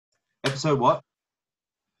Episode what?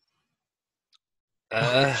 Oh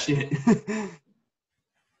Uh, shit.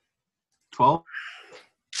 12?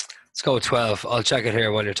 let's go with 12. I'll check it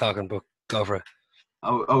here while you're talking, but go for it.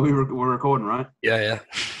 We're recording, right? Yeah,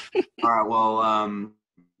 yeah. All right. Well,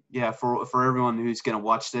 yeah. For everyone who's gonna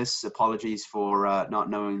watch this, apologies for not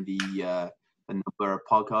knowing the number of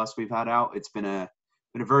podcasts we've had out. It's been a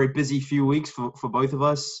very busy few weeks for both of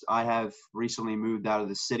us. I have recently moved out of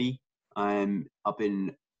the city. I'm up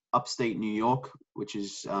in upstate New York, which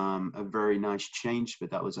is a very nice change, but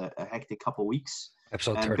that was a hectic couple weeks.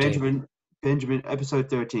 Episode And 13. Benjamin, episode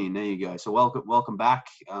 13. There you go. So welcome back.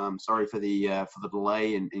 Sorry for the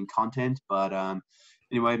delay in content, but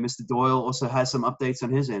anyway, Mr. Doyle also has some updates on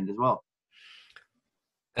his end as well.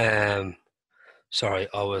 Um, sorry,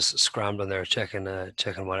 I was scrambling there, checking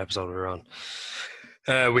what episode we were on.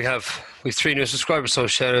 We've 3 new subscribers, so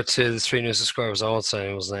shout out to the 3 new subscribers. I won't say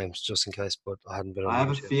anyone's names just in case, but I hadn't been on I have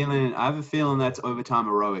a YouTube. feeling that's Overtime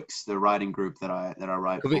Heroics, the writing group that I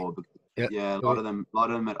write Could be. for. Yeah, Yeah, could be. a lot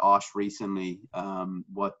of them had asked recently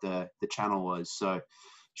what the channel was. So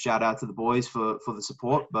shout out to the boys for the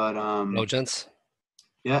support. But Hello, gents.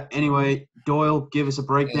 yeah. Anyway, Doyle, give us a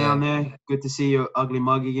breakdown Um, there. Good to see your ugly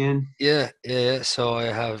mug again. yeah. So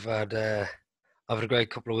I've had a great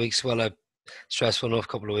couple of weeks. Well, a stressful enough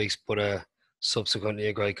couple of weeks, but subsequently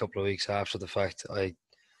a great couple of weeks after the fact. I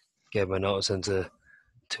gave my notice into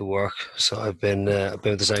work, so I've been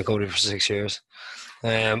with the same company for 6 years,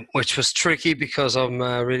 which was tricky because I'm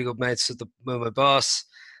really good mates with my boss,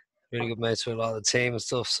 really good mates with a lot of the team and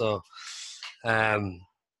stuff. So um,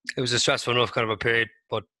 it was a stressful enough kind of a period,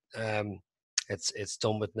 but um, it's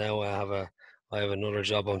done with now. I have another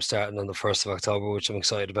job I'm starting on the 1st of October, which I'm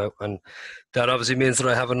excited about, and that obviously means that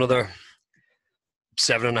I have another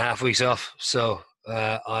 7.5 weeks off. So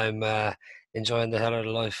I'm enjoying the hell out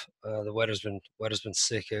of life. The weather's been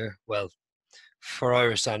sick here. Well, for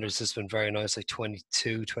Irish standards, it's been very nice, like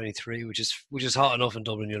 22, 23, which is hot enough in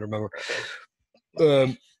Dublin. You remember.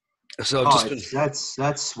 So I've Oh, just been. it's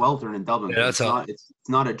that's sweltering in Dublin, Yeah, but that's hot. it's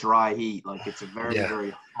not a dry heat. Like it's a very Yeah,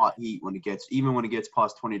 very hot heat when it gets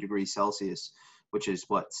past 20 degrees Celsius, which is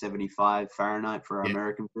what 75 Fahrenheit for our yeah.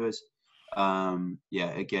 American viewers. Yeah,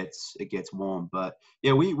 it gets warm, but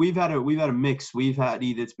yeah, we've had a mix. We've had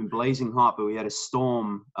either it's been blazing hot, but we had a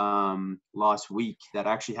storm last week that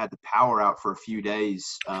actually had the power out for a few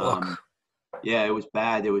days. Fuck. Yeah, it was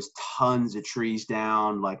bad. There was tons of trees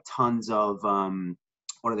down, like tons of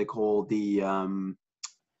what are they called? The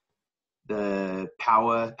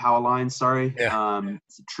power lines, sorry. Yeah.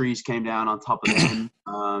 Trees came down on top of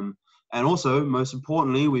them. And also, most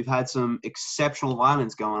importantly, we've had some exceptional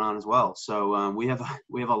violence going on as well. So we have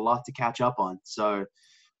a lot to catch up on. So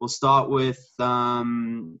we'll start with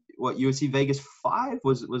what UFC Vegas 5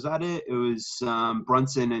 was that it? It was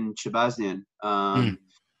Brunson and Shabazzian. Mm.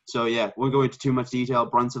 So yeah, won't go into too much detail.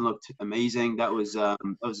 Brunson looked amazing. That was a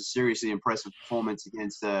seriously impressive performance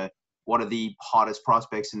against one of the hottest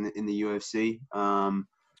prospects in the UFC. I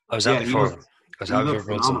was Yeah, happy for him. I was he happy for looked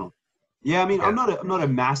Brunson. phenomenal. Yeah, I mean, Yeah. I'm not a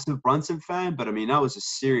massive Brunson fan, but I mean that was a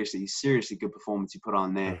seriously good performance he put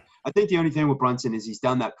on there. Mm. I think the only thing with Brunson is he's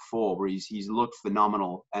done that before, where he's looked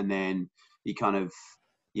phenomenal, and then he kind of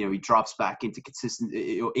he drops back into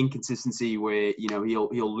inconsistency where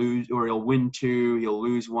he'll lose or he'll win two, he'll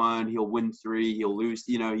lose one, he'll win three, he'll lose.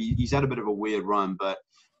 He's had a bit of a weird run, but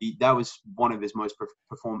that was one of his most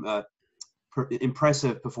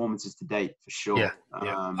impressive performances to date for Yeah. sure.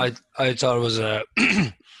 Yeah. I thought it was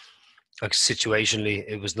like situationally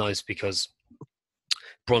it was nice because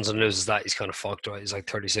Brunson loses that, he's kind of fucked, right? He's like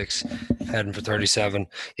 36, heading for 37.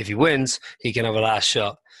 If he wins, he can have a last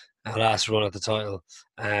shot, a last run at the title.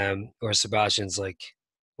 Where Sebastian's like,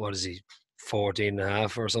 what is he, 14 and a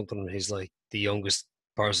half or something? He's like the youngest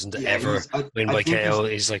person to Yeah, ever win I by think KO.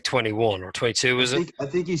 He's like 21 or 22, is it? I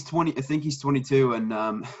think he's 20. I think he's 22,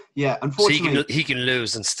 and yeah, So unfortunately, he can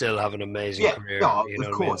lose and still have an amazing yeah, career. no, You know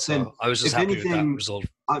of what I mean? course. And So I was just if happy with that anything, result.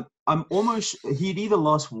 I'm almost he'd either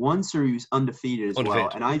lost once or he was undefeated as well.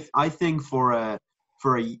 Undefeated. And I think for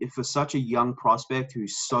such a young prospect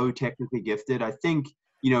who's so technically gifted, I think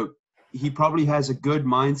he probably has a good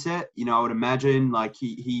mindset. I would imagine like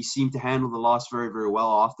he seemed to handle the loss very very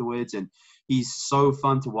well afterwards, and he's so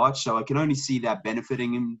fun to watch. So I can only see that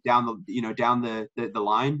benefiting him down the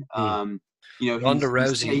line. Hmm. Ronda He's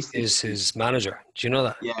Rousey tasted. is his manager. Do you know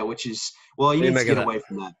that? Yeah, which is well, he What do you needs to make of get that? away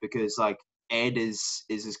from that because like Ed is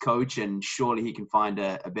his coach, and surely he can find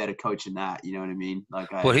a better coach than that. You know what I mean? Like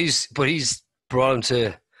But he's brought him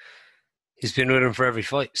to. He's been with him for every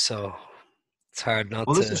fight, so It's hard not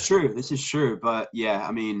Well, this is to. true. This is true. But yeah,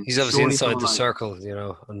 I mean, He's obviously surely inside someone the like. circle,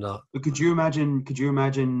 and not. But could you imagine? Could you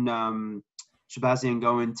imagine Shabazian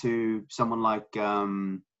going to someone like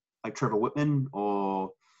Trevor Whitman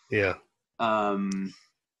or Yeah. um,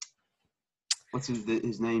 what's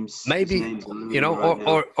his name's his Maybe, name's eluding me right or,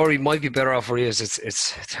 now. or he might be better off where he is.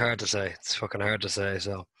 It's hard to say. It's fucking hard to say.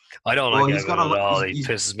 So I don't Well, like he's got Evan a at all. He he's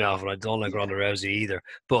pisses me off, and I don't like yeah. Ronda Rousey either.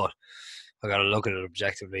 But I got to look at it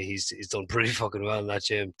objectively. He's done pretty fucking well in that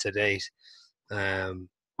gym to date. Um,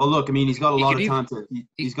 Well, look, I mean, he's got a you lot could of even time to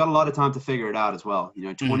he's got a lot of time to figure it out as well.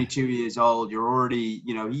 22 years old, you're already,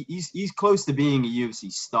 he's close to being a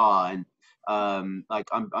UFC star, and like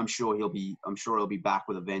I'm sure he'll be back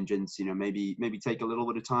with a vengeance. Maybe take a little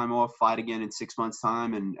bit of time off, fight again in 6 months'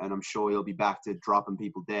 time, and I'm sure he'll be back to dropping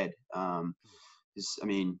people dead. I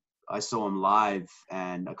mean, I saw him live,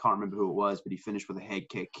 and I can't remember who it was, but he finished with a head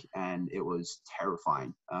kick, and it was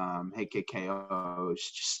terrifying. Head kick KO. It's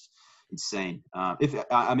just insane. If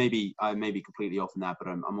I may be completely off on that, but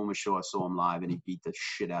I'm almost sure I saw him live, and he beat the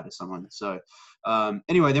shit out of someone. So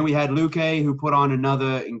anyway, then we had Luque, who put on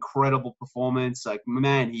another incredible performance. Like,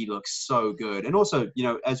 man, he looks so good, and also,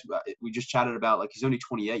 as we just chatted about, like, he's only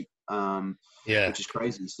 28, yeah, which is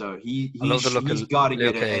crazy. So I love the look he's of got to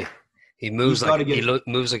get Luke. He he's moves got like to get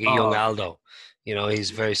moves like a young oh. Aldo.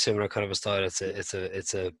 He's very similar kind of a style. It's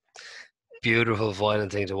a beautiful,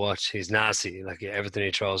 violent thing to watch. He's nasty. Like, everything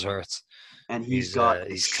he throws hurts. And he's got a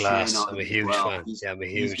He's chin class. on I'm a him as huge well. fan. Yeah, I'm a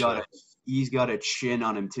He's huge got fan. a he's got a chin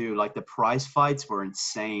on him too. Like, the prize fights were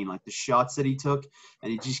insane. Like, the shots that he took,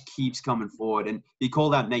 and he just keeps coming forward. And he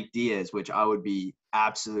called out Nate Diaz, which I would be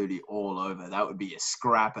absolutely all over. That would be a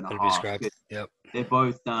scrap and a It'll be half. scrapped. Yep. They're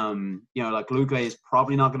both, like, Luque is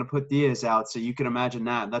probably not going to put Diaz out, so you can imagine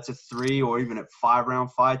that. That's a 3 or even a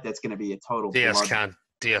 5-round fight. That's going to be a total blood.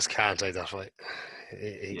 Diaz can't take that fight.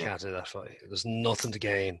 He Yeah. can't take that fight. There's nothing to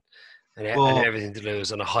gain and Well, everything to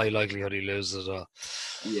lose, and a high likelihood he loses as well.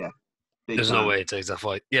 yeah, big There's no time. way he takes that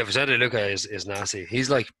fight. Yeah, Vicente Luque is nasty. He's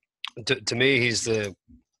like, to me, he's the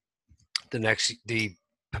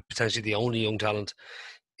potentially the only young talent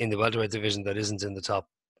in the welterweight division that isn't in the top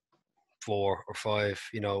 4 or 5.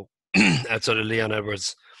 Outside of Leon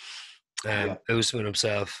Edwards, Usman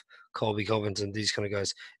himself, Colby Covington, these kind of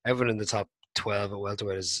guys. Everyone in the top 12 at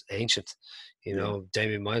welterweight is ancient.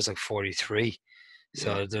 Damian Maia's like 43.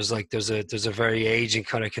 So there's a very aging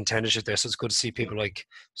kind of contendership there. So it's good to see people like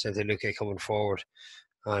Vicente Luque coming forward,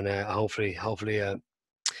 and hopefully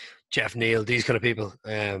Jeff Neal, these kind of people.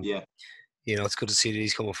 It's good to see that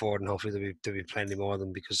he's coming forward, and hopefully there'll be plenty more of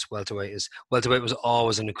them, because welterweight was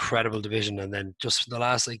always an incredible division, and then just for the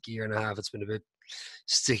last year and a half, it's been a bit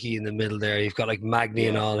sticky in the middle there. You've got like Magny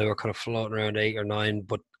and all who are kind of floating around 8 or 9,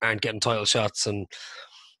 but aren't getting title shots, and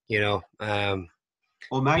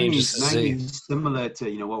Well, Magny's similar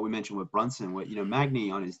to what we mentioned with Brunson. Where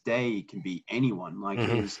Magny on his day can be anyone. Like,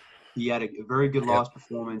 he had a very good last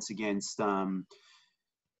performance against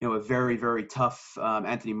a very, very tough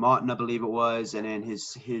Anthony Martin, I believe it was, and then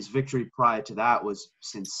his victory prior to that was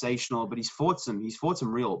sensational. But he's fought some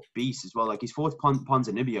real beasts as well. Like, he's fought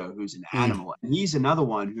Ponzinibbio, who's an animal, and he's another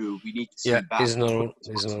one who we need to see back. He's another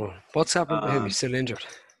one. What's happened to him? He's still injured.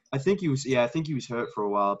 I think he was hurt for a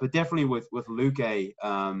while, but definitely with Luque,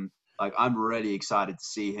 like, I'm really excited to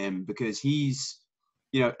see him, because he's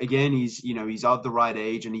he's of the right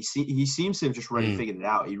age, and he seems to have just really figured it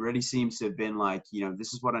out. He really seems to have been like,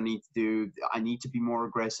 this is what I need to do. I need to be more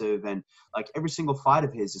aggressive, and like, every single fight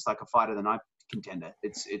of his is like a fight of the night contender.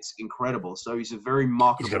 It's incredible. So he's a very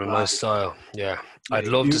marketable guy. He's got a nice style. Yeah, I'd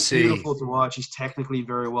love to see. Beautiful to watch. He's technically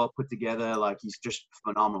very well put together. Like, he's just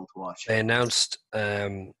phenomenal to watch. They announced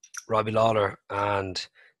Robbie Lawler and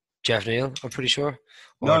Jeff Neal, I'm pretty sure.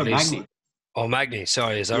 No, Magny. Oh, Magny.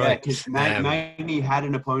 Sorry, is that right? Yeah, because Magny had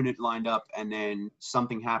an opponent lined up, and then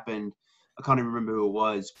something happened. I can't even remember who it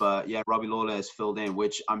was, but yeah, Robbie Lawler has filled in,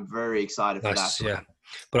 which I'm very excited for that. Yeah,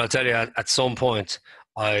 but I'll tell you, at some point,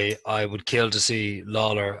 I would kill to see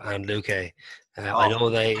Lawler and Luque. I know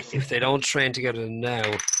if they don't train together now,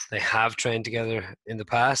 they have trained together in the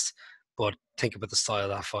past. But think about the style of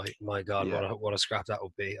that fight. My God, what a scrap that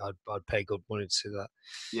would be. I'd pay good money to see that.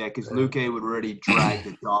 Yeah, because Luque would really drag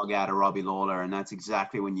the dog out of Robbie Lawler, and that's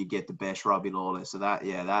exactly when you get the best Robbie Lawler. So that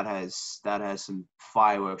has some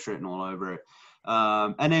fireworks written all over it.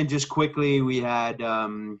 And then just quickly, we had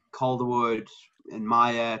Calderwood and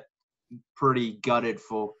Maia. Pretty gutted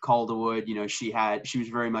for Calderwood. She was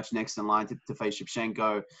very much next in line to face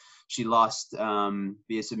Shevchenko. She lost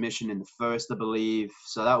via submission in the first, I believe.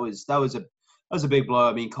 So that was a big blow.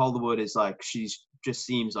 I mean, Calderwood is like, she's just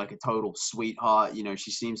seems like a total sweetheart. You know,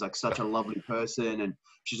 she seems like such a lovely person, and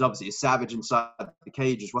she's obviously a savage inside the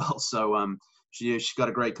cage as well. So she's got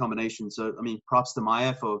a great combination. So I mean, props to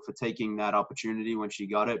Maya for taking that opportunity when she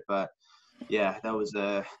got it. But yeah, that was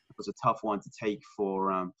a tough one to take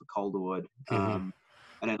for Calderwood.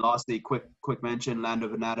 And then lastly, quick mention, Lando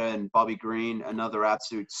Venata and Bobby Green, another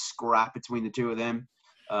absolute scrap between the two of them.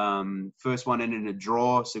 First one ended in a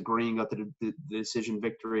draw, so Green got the decision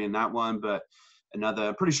victory in that one, but another,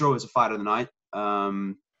 I'm pretty sure it was a fight of the night.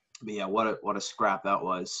 But yeah, what a scrap that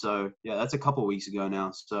was. So yeah, that's a couple of weeks ago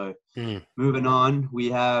now. So moving on,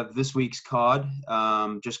 we have this week's card,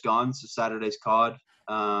 just gone, so Saturday's card,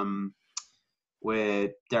 where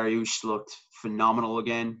Dariush looked phenomenal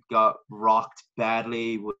again, got rocked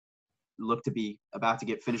badly, looked to be about to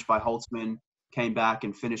get finished by Holtzman, came back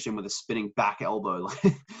and finished him with a spinning back elbow.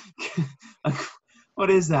 Like, what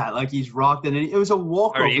is that? Like, he's rocked, and it was a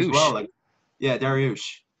walk-off as well. Like, yeah, Dariush.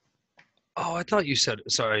 Oh, I thought you said,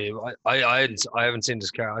 sorry, I haven't seen this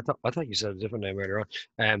card. I thought you said a different name earlier on.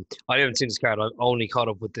 I haven't seen this card. I've only caught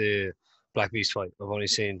up with the Black Beast fight. I've only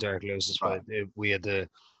seen Derek Lewis's fight. We had the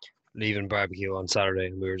leaving barbecue on Saturday,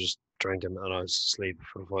 and we were just drinking, and I was asleep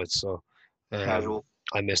for the fight. So Casual.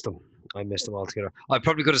 I missed them altogether. I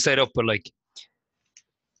probably could have stayed up, but like,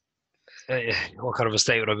 what kind of a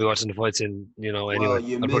state would I be watching the fights in? You know, anyway,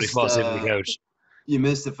 I'd probably fall asleep on the couch. You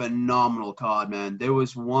missed a phenomenal card, man. There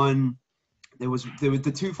was the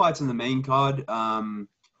two fights in the main card.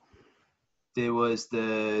 There was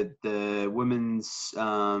the women's.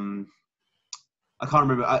 I can't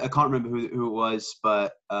remember who it was,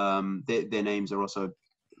 but their names are also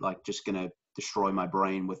like just gonna destroy my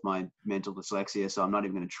brain with my mental dyslexia, so I'm not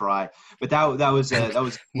even gonna try. But that was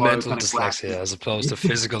mental dyslexia as opposed to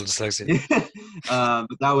physical dyslexia.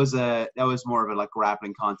 But that was more of a like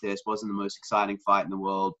grappling contest. Wasn't the most exciting fight in the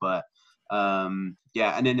world, but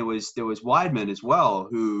yeah. And then there was Weidman as well,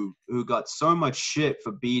 who got so much shit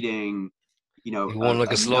for beating. You know, he won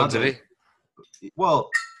like a slug, did he? Well,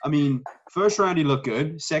 I mean, first round he looked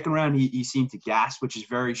good. Second round he seemed to gas, which is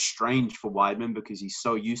very strange for Weidman because he's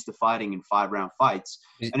so used to fighting in 5-round fights.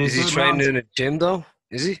 Is he training in a gym though?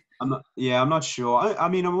 Is he? I'm not sure. I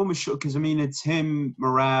mean, I'm almost sure because I mean it's him,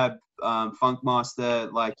 Marab,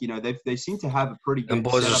 Funkmaster. Like, you know, they seem to have a pretty good. Them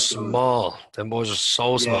boys are small. Them boys are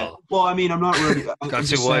so small. Yeah. Well, I mean, I'm not really. That's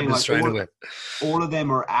who Weidman's training with. All of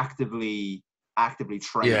them are actively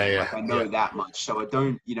training. Yeah. Like, I know that much. So I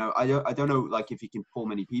don't know like if he can pull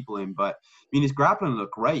many people in, but I mean his grappling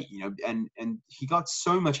looked great, you know, and he got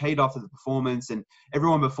so much hate after the performance, and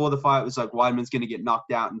everyone before the fight was like Weidman's gonna get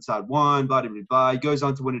knocked out inside one, blah blah blah. He goes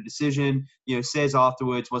on to win a decision, you know, says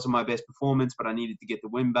afterwards, wasn't my best performance, but I needed to get the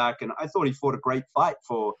win back. And I thought he fought a great fight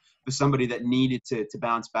for somebody that needed to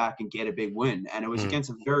bounce back and get a big win. And it was against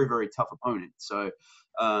a very, very tough opponent. So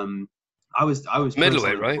I was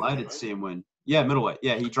middleweight, right? Delighted to see him win. Yeah, middleweight.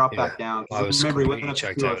 Yeah, he dropped back down. I was completely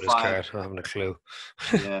checked out of his card. I haven't a clue.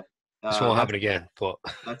 Yeah. This won't happen again, but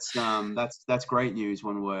that's great news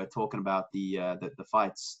when we're talking about the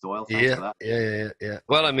fights. Doyle, thanks for that. Yeah.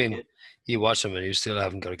 Well, I mean, you watch them and you still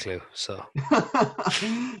haven't got a clue. So.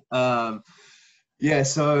 Yeah.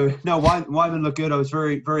 So no, Weidman looked good. I was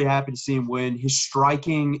very, very happy to see him win. His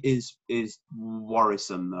striking is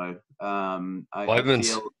worrisome though.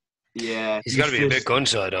 Weidman's. Yeah, he's got to be a bit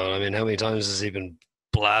gunshot though. I mean, how many times has he been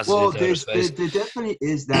blasted into outer space? There definitely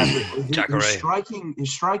is that.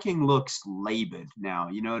 His striking looks labored now.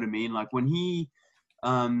 You know what I mean? Like when he,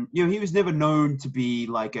 you know, he was never known to be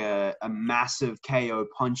like a massive KO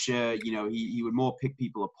puncher. You know, he would more pick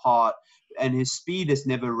people apart, and his speed is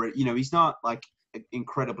never. You know, he's not like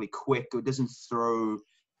incredibly quick or doesn't throw.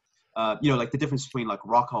 You know, like the difference between like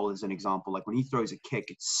Rockhold as an example, like when he throws a kick,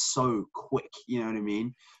 it's so quick, you know what I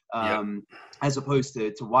mean? As opposed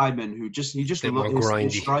to Weidman, who just his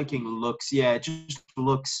striking looks,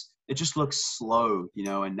 it just looks slow, you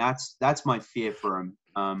know, and that's my fear for him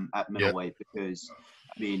at middleweight because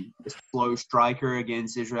I mean, a slow striker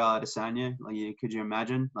against Israel Adesanya, like, could you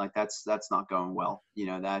imagine? Like that's not going well, you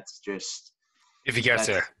know. That's just if he gets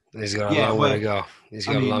there. He's got a long way to go. He's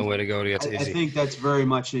got a long way to go to get to Izzy. I think that's very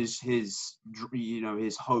much his you know,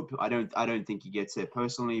 his hope. I don't think he gets it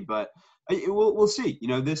personally, but we'll see. You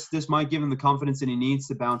know, this might give him the confidence that he needs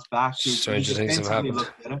to bounce back. Stranger things have happened.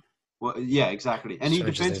 Better. Well, yeah, exactly. And he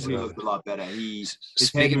defensively looked a lot better. His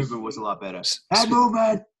head movement was a lot better. Head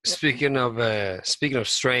movement. Speaking of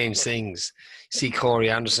strange things, see, Corey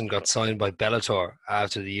Anderson got signed by Bellator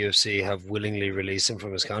after the UFC have willingly released him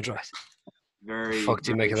from his contract. Very. The fuck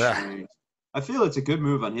do you make of that? Strange. I feel it's a good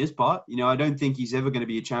move on his part. You know, I don't think he's ever going to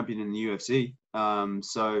be a champion in the UFC.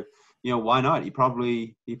 So why not? He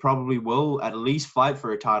probably will at least fight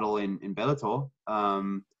for a title in Bellator. I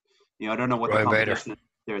don't know what Ryan the Bader. competition is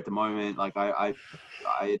there at the moment. Like I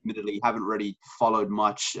admittedly haven't really followed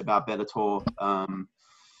much about Bellator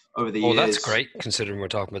over the years. That's great considering we're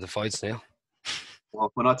talking about the fights now.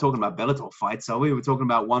 Well, we're not talking about Bellator fights, are we? We're talking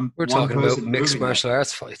about We're talking about mixed martial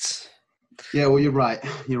arts fights. Yeah, well, you're right.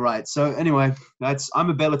 You're right. So anyway, I'm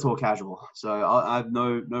a Bellator casual, so I have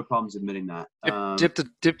no problems admitting that. Dip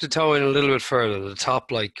the toe in a little bit further. The top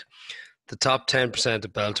 10%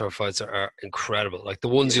 of Bellator fights are incredible. Like the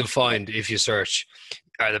ones you'll find if you search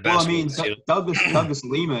are the best. Well, I mean, Douglas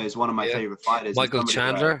Lima is one of my favorite fighters. Michael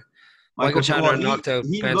Chandler. Michael Chandler knocked out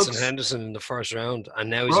Benson Henderson in the first round, and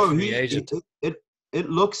now he's a free agent. It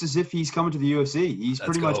looks as if he's coming to the UFC. He's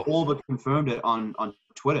pretty much all but confirmed it on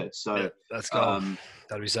Twitter. So yeah, let's go.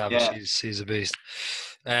 That'll be savage. Yeah. He's a beast.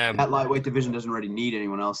 That lightweight division doesn't really need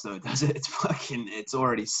anyone else, though, does it? It's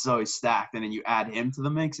already so stacked, and then you add him to the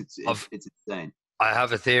mix. It's insane. I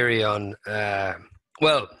have a theory on.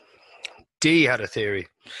 D had a theory,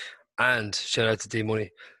 and shout out to D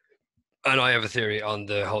Money. And I have a theory on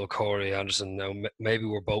the whole Corey Anderson. Now, maybe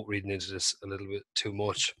we're both reading into this a little bit too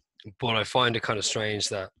much, but I find it kind of strange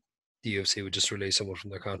that the UFC would just release someone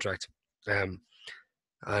from their contract. And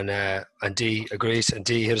D agrees, and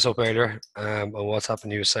D hit us up earlier on WhatsApp,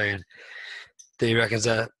 and he was saying that he reckons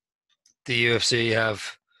that the UFC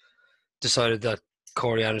have decided that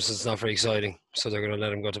Corey Anderson's not very exciting, so they're going to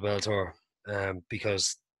let him go to Bellator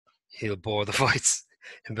because he'll bore the fights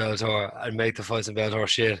in Bellator and make the fights in Bellator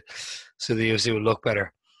shit, so the UFC will look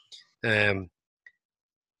better. And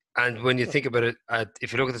when you think about it,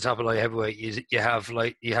 if you look at the top of light heavyweight, you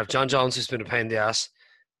have John Jones, who's been a pain in the ass,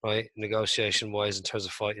 right, negotiation wise in terms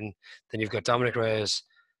of fighting. Then you've got Dominic Reyes,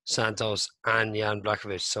 Santos, and Jan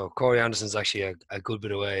Blachowicz. So Corey Anderson's actually a good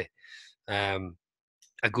bit away, from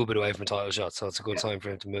a title shot. So it's a good time for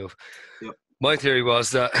him to move. Yep. My theory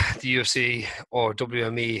was that the UFC or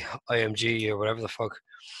WME, IMG, or whatever the fuck,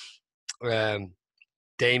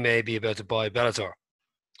 they may be about to buy Bellator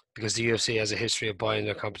because the UFC has a history of buying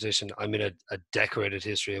their competition. I mean, a decorated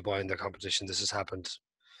history of buying their competition. This has happened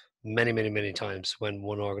many, many, many times when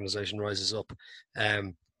one organization rises up.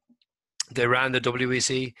 They ran the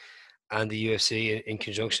WEC and the UFC in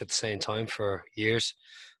conjunction at the same time for years,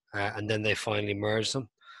 and then they finally merged them.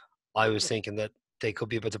 I was thinking that they could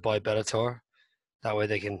be able to buy Bellator. That way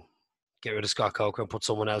they can get rid of Scott Coker and put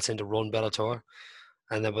someone else in to run Bellator.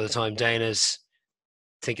 And then by the time Dana's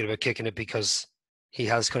thinking about kicking it, because he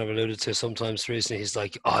has kind of alluded to sometimes recently, he's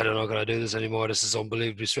like, I don't know, can I do this anymore? This is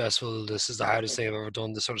unbelievably stressful. This is the hardest thing I've ever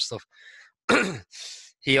done, this sort of stuff.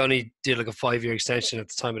 He only did like a 5-year extension at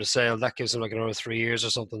the time of the sale. That gives him like another 3 years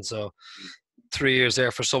or something. So 3 years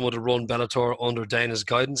there for someone to run Bellator under Dana's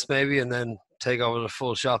guidance maybe, and then take over the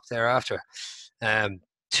full shop thereafter.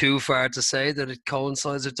 Too far to say that it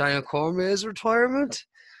coincides with Daniel Cormier's retirement.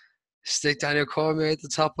 Stick Daniel Cormier at the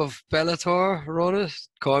top of Bellator, run it.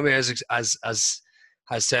 Cormier has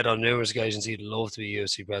said on numerous occasions he'd love to be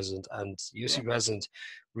UFC president, and UFC president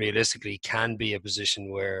realistically can be a position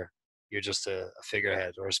where you're just a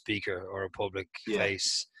figurehead or a speaker or a public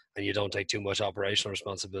face, and you don't take too much operational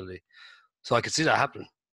responsibility. So I could see that happening.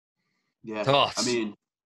 Yeah, thoughts? I mean,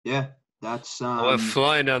 yeah, that's. I'm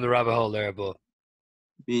flying down the rabbit hole there, but.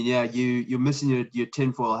 I mean, yeah, you're missing your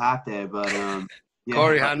tinfoil hat there, but yeah.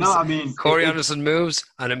 Corey Anderson, Corey Anderson moves,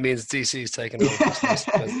 and it means DC is taking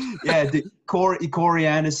over. Corey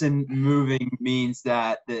Anderson moving means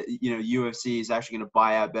that the UFC is actually going to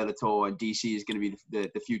buy out Bellator, and DC is going to be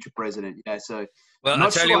the future president. Yeah, so well,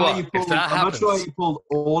 I'll tell you what, if that happens, I'm not sure you pulled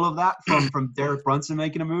all of that from Derek Brunson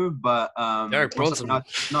making a move, but Derek Brunson,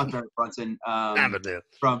 not Derek Brunson,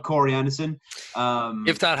 from Corey Anderson.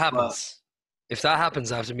 If that happens. If that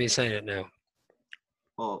happens after me saying it now,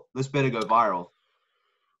 well, this better go viral.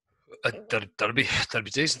 That'll be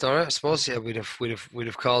decent, all right. I suppose. Yeah, we'd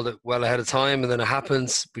have called it well ahead of time, and then it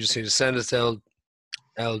happens. We just need to send it to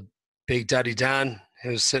El Big Daddy Dan,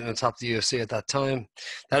 who was sitting on top of the UFC at that time.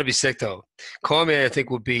 That'd be sick, though. Cormier, I think,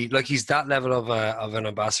 would be like he's that level of an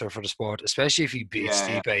ambassador for the sport, especially if he beats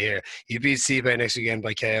Stipe here. He beats Stipe next weekend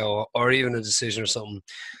by KO or even a decision or something.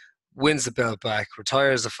 Wins the belt back,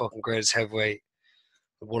 retires the fucking greatest heavyweight,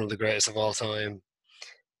 one of the greatest of all time,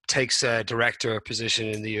 takes a director position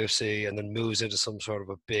in the UFC, and then moves into some sort of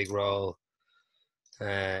a big role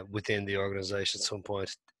within the organization at some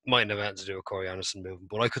point. Mightn't have anything to do with Corey Anderson moving,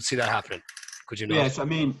 but I could see that happening. Could you not? Yes, I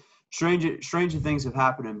mean, stranger things have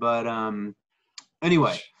happened, but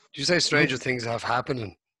anyway. Did you say stranger things have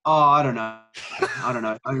happened? Oh, I don't know.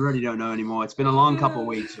 I really don't know anymore. It's been a long couple of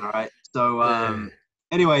weeks, all right? So,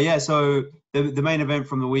 Anyway, yeah. So the main event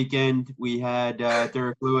from the weekend, we had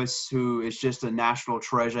Derek Lewis, who is just a national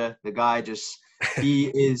treasure. The guy his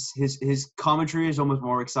commentary is almost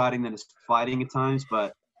more exciting than his fighting at times.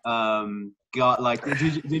 But got like,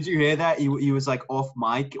 did you hear that? He was like off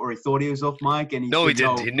mic, or he thought he was off mic, and he No, he said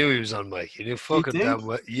didn't. no. He knew he was on mic. He knew You fucking think? damn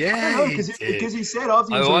well. I don't Yeah, know, he did. because he said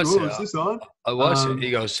after, he I was like, watched "Oh, it. is this on?" I watched it.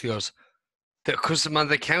 He goes, because man,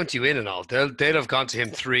 they count you in and all. They'll have gone to him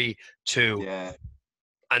 3, 2, Yeah.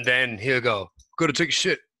 and then he'll go, "Gotta take a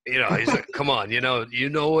shit." You know, he's like, "Come on, you know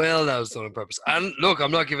well that was done on purpose." And look,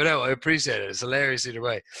 I'm not giving out. I appreciate it. It's hilarious either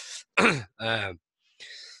way.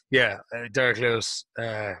 Yeah, Derek Lewis.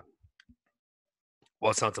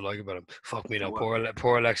 What's not to like about him? Fuck me now.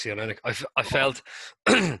 Poor Alexei Olenek. I felt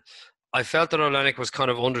I felt that Olenek was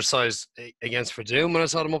kind of undersized against Verdum when I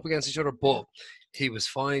saw them up against each other, but he was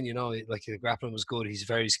fine. You know, like the grappling was good. He's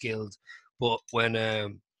very skilled. But when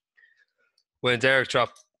Derek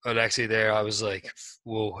dropped Alexei there, I was like,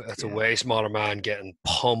 whoa, that's a way smaller man getting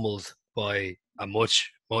pummeled by a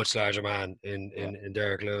much larger man in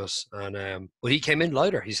Derek Lewis. And but he came in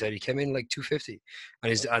lighter. He said he came in like 250,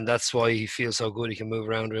 and that's why he feels so good. He can move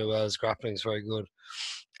around real well. His grappling is very good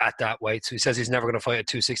at that weight. So he says he's never going to fight at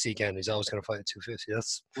 260 again. He's always going to fight at 250.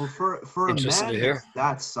 That's for a man that's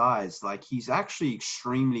that size, like he's actually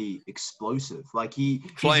extremely explosive. Like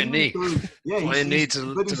flying knee, flying knee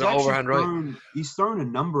to the overhand right. He's thrown a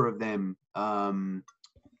number of them,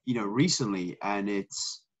 recently, and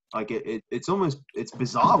it's like it's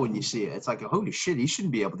bizarre when you see it. It's like, holy shit, he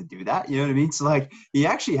shouldn't be able to do that. You know what I mean? So like, he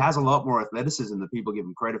actually has a lot more athleticism than people give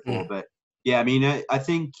him credit for. But yeah, I mean, I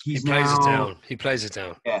think he plays it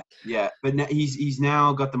down. Yeah. But he's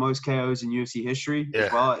now got the most KOs in UFC history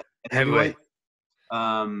as well. At heavyweight.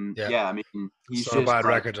 I mean, he's not a bad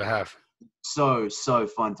record to have. So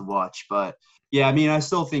fun to watch. But yeah, I mean, I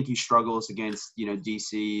still think he struggles against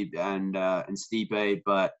DC and Stipe.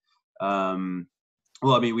 But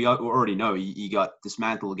well, I mean, we already know he got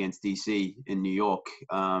dismantled against DC in New York,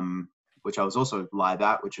 which I was also live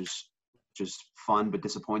at, which is just fun but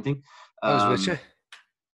disappointing. I was with you.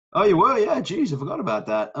 Oh, you were? Yeah, geez, I forgot about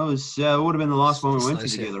that. It would have been the last one we went to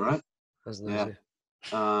together, right? That's nice.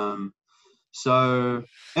 Yeah. So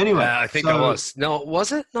anyway, I think I was. No,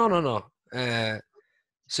 was it? No. Cejudo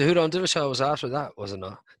and Dillashaw was after that, was it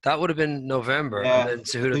not? That would have been November, and then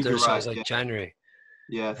Cejudo and Dillashaw was like January.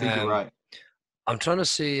 Yeah, I think you're right. I'm trying to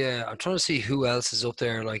see who else is up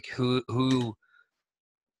there. Like who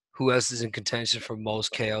else is in contention for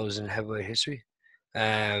most KOs in heavyweight history?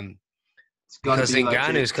 Because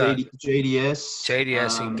Ngannou's got JDS,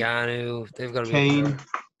 Ngannou. They've got to be Kane.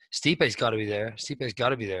 Stipe's got to be there.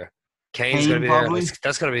 Kane's got to be probably there.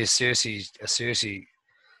 That's got to be a seriously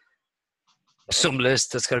some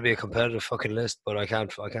list. That's got to be a competitive fucking list. But I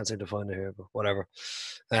can't seem to find it here. But whatever.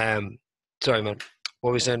 Sorry, man. What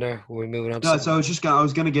were we saying there? Were we moving on? No, so I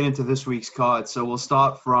was gonna get into this week's card. So we'll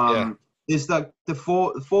start from is the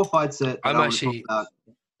four fight set.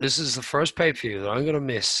 This is the first pay-per-view that I'm gonna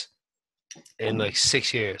miss in like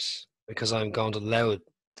 6 years because I'm going to Loud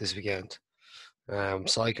this weekend.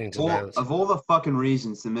 Cycling to Loud. Of all the fucking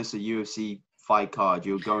reasons to miss a UFC fight card,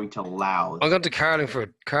 you're going to Loud. I'm going to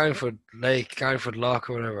Carlingford Lake, Carlingford Loch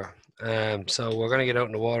or whatever. So we're going to get out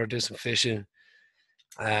in the water, do some fishing,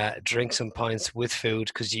 drink some pints with food,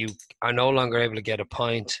 because you are no longer able to get a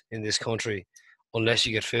pint in this country unless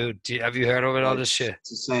you get food. Have you heard of all this shit? It's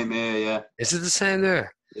the same here, yeah. Is it the same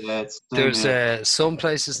there? Yeah, it's the same. There's some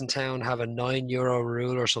places in town have a €9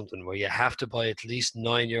 rule or something where you have to buy at least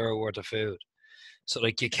 €9 worth of food. So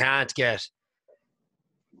like you can't get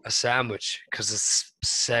a sandwich because it's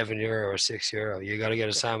 €7 or €6. You got to get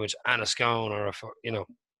a sandwich and a scone or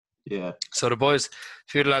Yeah. So the boys, a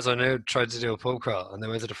few of the lads I knew, tried to do a pub crawl, and they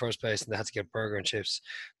went to the first place and they had to get burger and chips.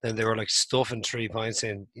 Then they were like stuffing 3 pints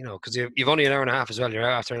in, because you've only an hour and a half as well. You're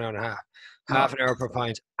out after an hour and a half. Half an hour per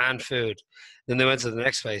pint and food. Then they went to the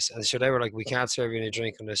next place, and so they were like, we can't serve you any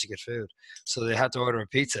drink unless you get food. So they had to order a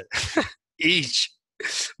pizza each.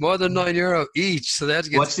 More than €9 each. So they had to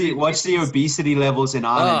get what's the obesity levels in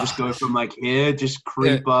Ireland? Just go from like here, just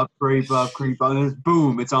creep up, and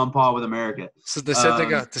boom, it's on par with America. So they said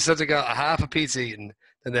they got a half a pizza eaten,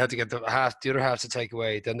 then they had to get the other half to take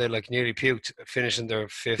away. Then they like nearly puked, finishing their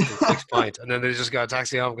 5th and 6th pint, and then they just got a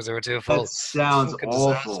taxi home because they were too full. That sounds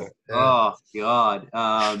awful. Yeah. Oh God.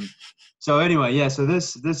 So anyway, yeah. So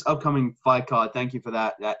this upcoming fight card. Thank you for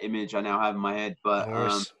that image I now have in my head. But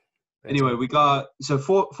anyway, we got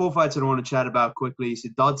four fights that I want to chat about quickly. So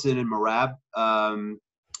Dodson and Merab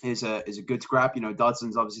is a good scrap.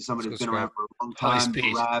 Dodson's obviously somebody who's been around for a long time. High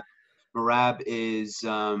speed. Merab is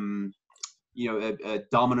a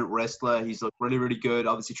dominant wrestler. He's looked really, really good.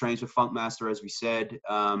 Obviously trains with Funkmaster, as we said.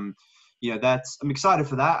 I'm excited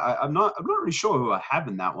for that. I'm not really sure who I have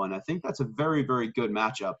in that one. I think that's a very, very good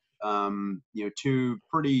matchup. Two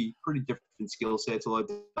pretty different skill sets, although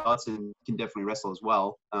Dodson can definitely wrestle as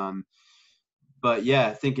well. But yeah,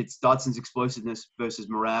 I think it's Dodson's explosiveness versus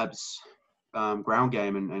Merab's ground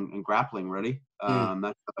game and grappling, really. That's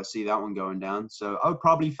how I see that one going down. So I would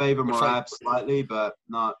probably favor Merab slightly, but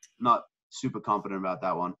not super confident about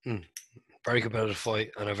that one. Very competitive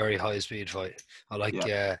fight and a very high speed fight. I like.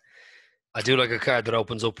 I do like a card that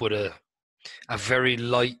opens up with a very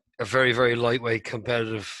very lightweight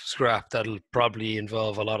competitive scrap that'll probably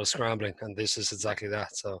involve a lot of scrambling, and this is exactly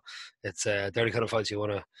that. So it's they're the kind of fights you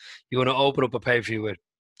wanna open up a pay-per-view with,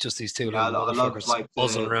 just these two little motherfuckers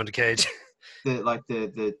buzzing around the cage.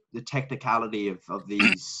 The technicality of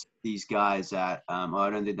these guys at I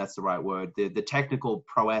don't think that's the right word. The technical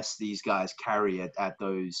prowess these guys carry at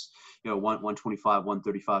those 125,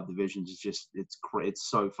 135 divisions is just it's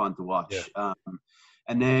so fun to watch. Yeah.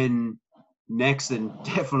 And then next, and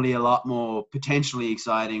definitely a lot more potentially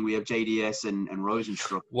exciting, we have JDS and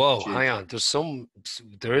Rosenstruck. Whoa, hang on.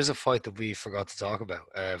 There is a fight that we forgot to talk about.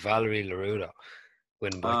 Valerie Laruda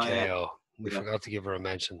winning by KO. We forgot to give her a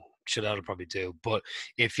mention. That'll probably do. But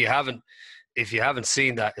if you haven't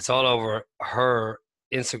seen that, it's all over her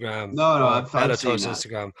Instagram. No, I've seen that.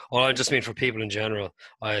 Instagram. Well, I just mean for people in general.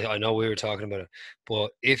 I know we were talking about it,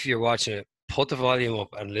 but if you're watching it, put the volume up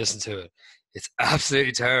and listen to it. It's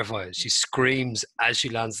absolutely terrifying. She screams as she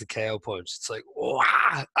lands the KO punch. It's like,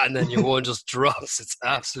 wow, and then your one just drops. It's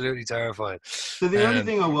absolutely terrifying. So the only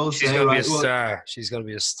thing I will say, she's going to be a star. She's going to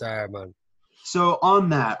be a star, man. So on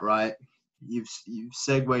that, right, you've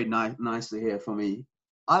segued nicely here for me.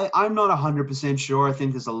 I'm not 100% sure. I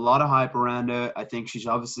think there's a lot of hype around her. I think she's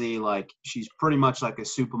obviously she's pretty much like a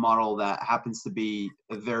supermodel that happens to be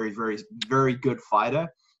a very, very, very good fighter.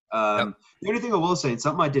 The only thing I will say, and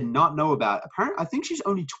something I did not know about, apparently I think she's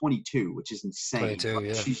only 22, which is insane. 22,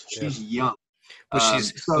 yeah. She's young.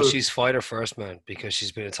 But she's fighter first, man, because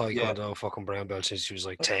she's been a taekwondo fucking brown belt since she was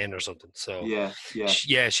like 10 or something. So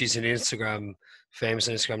she's an Instagram, famous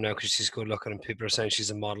on Instagram now because she's good looking, and people are saying she's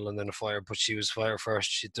a model and then a fighter, but she was fighter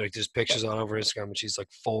first. There's pictures all over Instagram, and she's like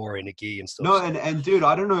 4 in a gi and stuff. No, and dude,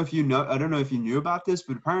 I don't know if you knew about this,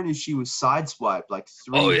 but apparently she was sideswiped like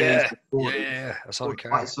 3 days before. Yeah, I saw the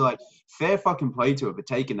card. So fair fucking play to her for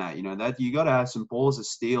taking that. That you got to have some balls of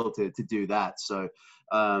steel to do that. So.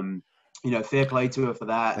 Fair play to her for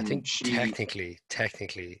that. I think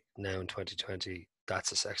technically, now in 2020,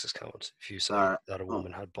 that's a sexist comment. If you say that a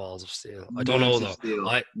woman had balls of steel, I don't know though.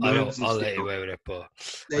 I'll let you away with it, but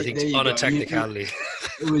I think on a technicality,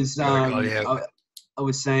 it was. I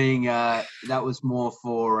was saying that was more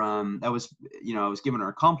for that was I was giving her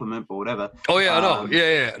a compliment, but whatever. Oh yeah, I know.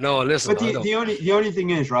 Yeah. No, listen. But the only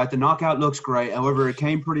thing is, right, the knockout looks great. However, it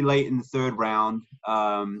came pretty late in the third round,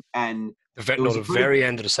 and the very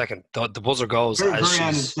end of the second. The buzzer goes very end of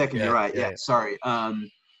the second. You're right. Yeah. Sorry.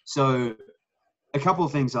 So a couple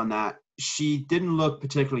of things on that. She didn't look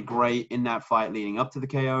particularly great in that fight leading up to the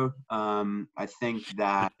KO. I think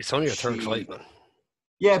that it's only her third fight, man.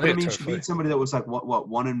 Yeah, but I mean, she beat somebody that was like what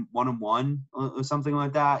 1-1 or something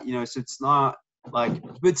like that. So it's not like.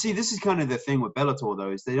 But see, this is kind of the thing with Bellator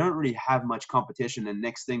though, is they don't really have much competition, and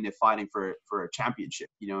next thing they're fighting for a championship.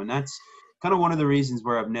 And that's kind of one of the reasons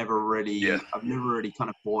where I've never really kind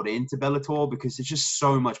of bought into Bellator, because there's just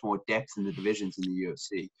so much more depth in the divisions in the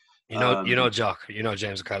UFC. Jock,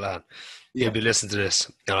 James O'Callaghan. He'll be listening to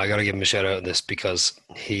this, and I got to give him a shout out on this because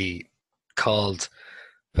he called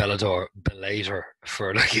Bellator Belator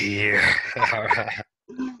for like a year.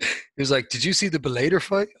 He was like, "Did you see the Belator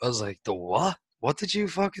fight?" I was like, "The what? What did you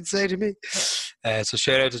fucking say to me?" So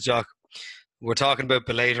shout out to Jock. We're talking about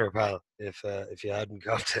Belator, pal. If you hadn't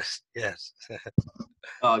got it yet.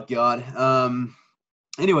 Oh God.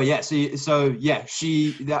 Anyway, yeah. So yeah,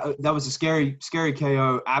 that was a scary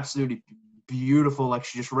KO. Absolutely beautiful. Like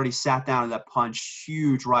she just really sat down in that punch.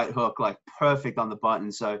 Huge right hook, like perfect on the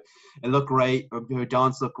button. So it looked great. Her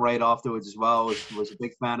dance looked great afterwards as well. Was a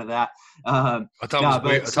big fan of that. I thought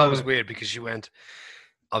it was weird because she went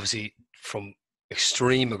obviously from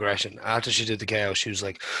extreme aggression. After she did the KO, she was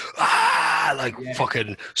like,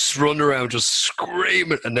 fucking run around just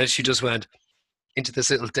screaming, and then she just went into this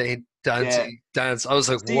little dance. I was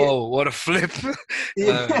like, whoa, what a flip.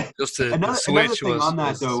 Just another thing on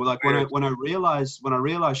that though, like weird. when I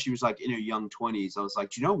realized she was like in her young 20s, I was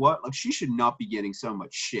like, you know what? Like she should not be getting so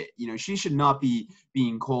much shit. She should not be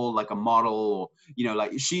being called like a model, or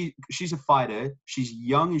like she's a fighter. She's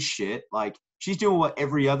young as shit. Like she's doing what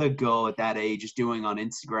every other girl at that age is doing on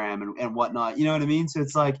Instagram and whatnot. You know what I mean? So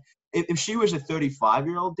it's like, if she was a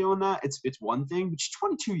 35-year-old doing that, it's one thing, but she's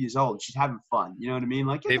 22 years old. She's having fun. You know what I mean?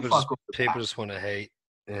 Like, get the fuck off her back. People just want to hate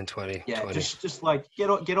in 2020. Yeah, just like get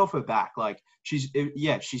off her back. Like, she's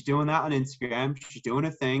doing that on Instagram. She's doing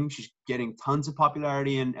a thing. She's getting tons of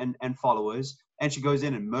popularity and followers, and she goes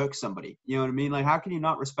in and murks somebody. You know what I mean? Like, how can you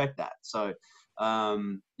not respect that? So,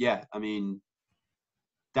 yeah, I mean,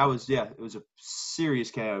 it was a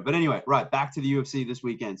serious KO. But anyway, right, back to the UFC this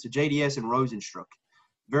weekend. So JDS and Rosenstruck.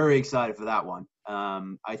 Very excited for that one.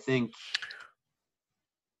 I think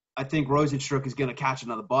Rosenstruck is going to catch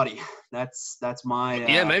another body. That's my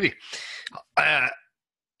yeah, maybe.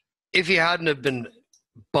 If he hadn't have been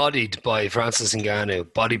bodied by Francis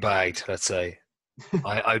Ngannou, body bagged, let's say,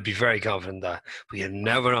 I'd be very confident that. But you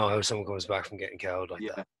never know how someone comes back from getting killed like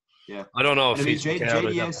that. Yeah. I don't know if he's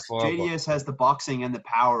JDS has the boxing and the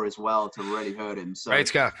power as well to really hurt him. So great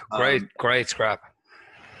scrap. Great scrap.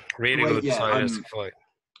 Really good stylistic fight.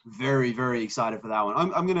 Very, very excited for that one.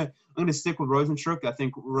 I'm gonna stick with Rosenstruck. I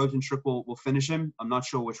think Rosenstruck will finish him. I'm not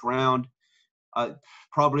sure which round.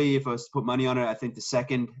 Probably if I was to put money on it, I think the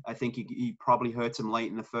second. I think he probably hurts him late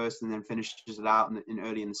in the first and then finishes it out in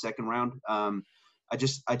early in the second round. I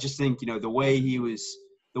just think, you know, the way he was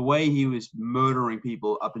murdering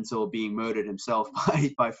people up until being murdered himself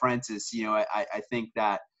by Francis. You know, I think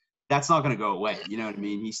that's not going to go away. You know what I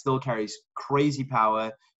mean? He still carries crazy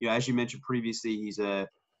power. You know, as you mentioned previously, he's a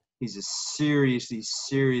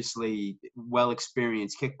seriously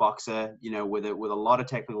well-experienced kickboxer, you know, with a lot of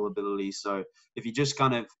technical ability. So if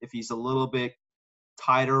he's a little bit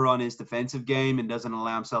tighter on his defensive game and doesn't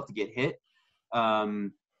allow himself to get hit, I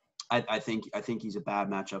think he's a bad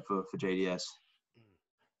matchup for JDS.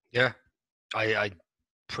 Yeah, I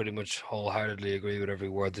pretty much wholeheartedly agree with every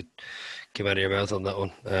word that came out of your mouth on that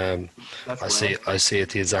one. I see it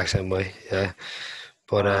the exact same way. Yeah,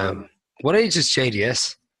 but what age is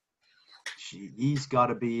JDS? He's got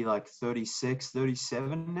to be like 36,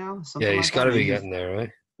 37 now. Yeah, he's got to be getting there, right?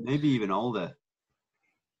 Maybe even older.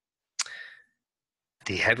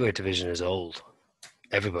 The heavyweight division is old.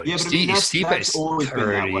 Everybody. Yeah, but I mean, that's always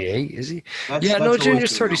 38, is he?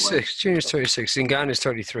 Junior's 36. Junior's 36. Ngannou's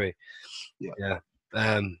 33. Yeah.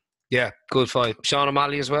 Yeah, good fight. Sean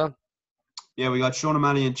O'Malley as well. Yeah, we got Sean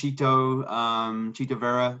O'Malley and Chito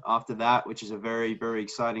Vera after that, which is a very, very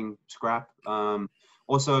exciting scrap.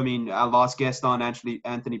 Also, I mean, our last guest on,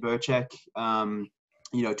 Anthony Burchek,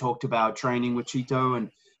 you know, talked about training with Chito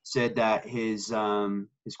and said that his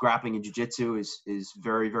grappling and jiu-jitsu is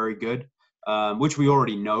very, very good, which we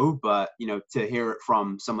already know, but, you know, to hear it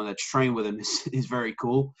from someone that's trained with him is very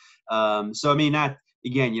cool. So, I mean, that,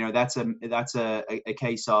 again, you know, that's a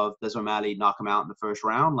case of, does O'Malley knock him out in the first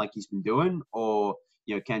round like he's been doing, or,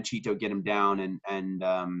 you know, can Chito get him down and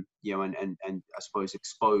you know, and I suppose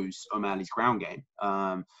expose O'Malley's ground game?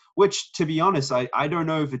 Which, to be honest, I don't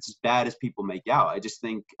know if it's as bad as people make out. I just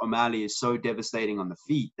think O'Malley is so devastating on the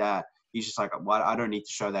feet that he's just like, well, I don't need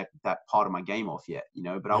to show that part of my game off yet, you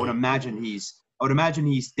know. But I would imagine he's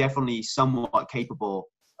definitely somewhat capable,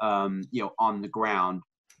 you know, on the ground,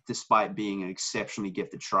 despite being an exceptionally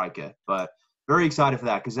gifted striker. But very excited for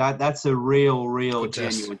that, because that's a real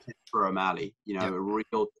genuine test for O'Malley, you know, a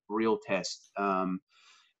real test.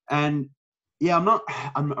 And yeah,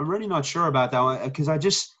 I'm really not sure about that one, because I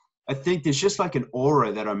think there's just like an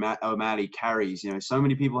aura that O'Malley carries. You know, so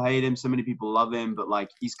many people hate him, so many people love him, but like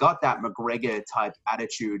he's got that McGregor type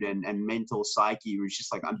attitude and mental psyche where he's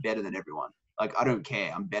just like, I'm better than everyone. Like, I don't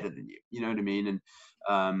care, I'm better than you. You know what I mean? And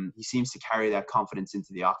he seems to carry that confidence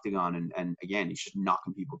into the octagon, and again, he's just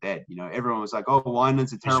knocking people dead. You know, everyone was like, "Oh,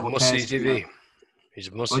 Wineland's a terrible test." TV. You know?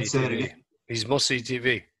 He's must-see TV. He's must-see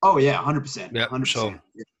TV. Oh yeah, 100%. Yeah, 100%. so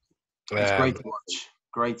it's great to watch.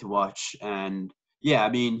 Great to watch, and yeah, I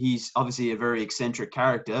mean, he's obviously a very eccentric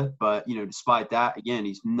character, but you know, despite that, again,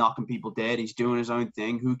 he's knocking people dead. He's doing his own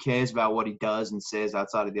thing. Who cares about what he does and says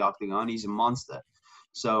outside of the octagon? He's a monster.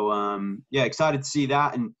 So yeah, excited to see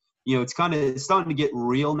that. And you know, it's starting to get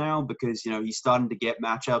real now, because, you know, he's starting to get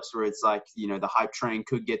matchups where it's like, you know, the hype train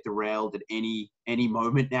could get derailed at any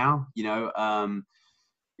moment now, you know,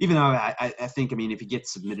 even though I think, I mean, if he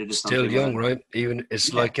gets submitted to something. Still young, right? Even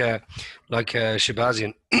it's like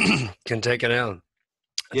Shabazian can take an L.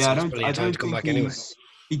 Yeah, I don't think he's,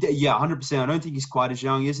 yeah, 100%. I don't think he's quite as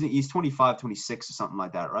young, isn't he? He's 25, 26 or something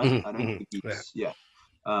like that, right? Mm-hmm, I don't think he's, but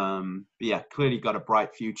yeah, clearly got a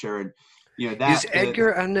bright future. And, you know, that is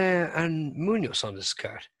Edgar and Munoz on this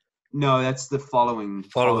card? No, that's the following week.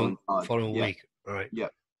 All right. Yeah,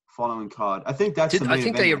 following card. I think that's the main I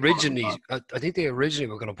think event they of the following originally, card. I think they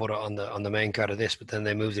originally were going to put it on the main card of this, but then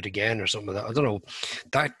they moved it again or something like that. I don't know.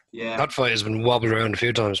 Yeah, That fight has been wobbled around a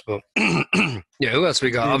few times, but yeah, who else we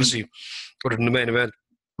it's got? been Obviously, other than the main event.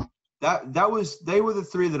 they were the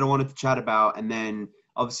three that I wanted to chat about, and then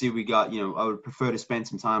obviously we got, I would prefer to spend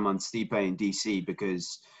some time on Stipe and DC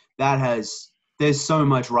because there's so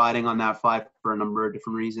much riding on that fight for a number of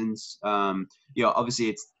different reasons. Obviously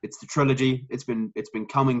it's the trilogy. It's been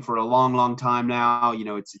coming for a long, long time now.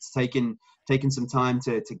 It's taken some time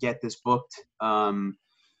to get this booked.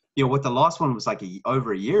 What the last one was like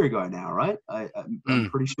over a year ago now, right? I'm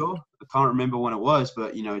pretty sure. I can't remember when it was,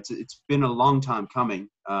 but it's been a long time coming.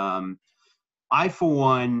 I, for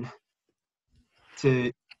one,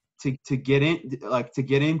 to get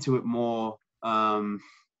into it more.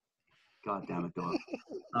 God damn it, dog.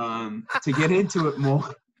 To get into it more.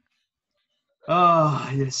 Oh,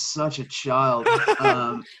 you're such a child.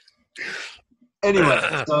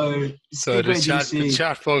 Anyway, so So the DC.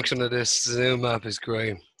 chat function of this Zoom app is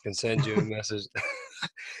great. Can send you a message.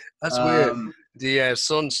 That's weird. Um, The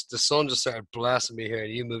sun just started blasting me here,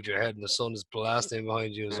 and you moved your head, and the sun is blasting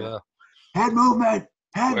behind you as well. Head movement.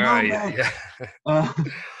 Where are you?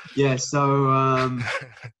 Yeah. So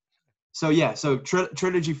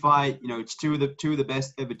trilogy fight. It's two of the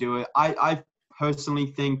best ever do it. I personally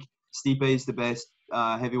think Stipe is the best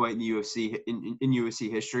heavyweight in the UFC in UFC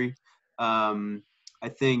history. I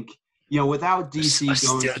think without DC I going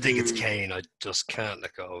still think it's through, Kane. I just can't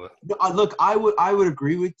let go of it. look, I would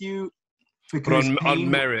agree with you because But on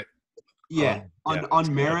Kane, merit.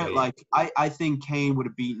 on merit, like I think Kane would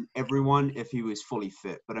have beaten everyone if he was fully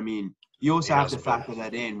fit. But I mean, you also have to factor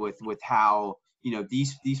that in with how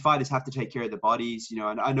these fighters have to take care of their bodies.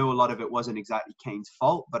 And I know a lot of it wasn't exactly Kane's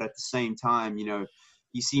fault, but at the same time,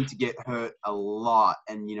 he seemed to get hurt a lot,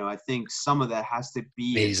 and I think some of that has to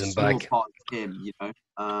be a small part of him.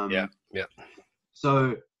 Yeah.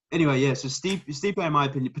 So anyway, yeah. So Stipe, in my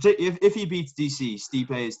opinion, if he beats DC,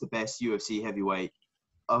 Stipe is the best UFC heavyweight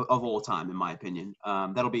of all time, in my opinion.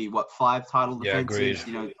 That'll be 5 title defenses.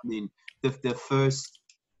 Agreed. I mean, the first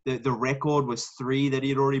the record was 3 that he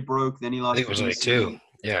had already broke. Then he lost. I think it was like 2.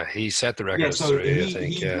 Yeah, he set the record. Yeah, so 3, I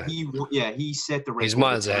think. he set the record. He's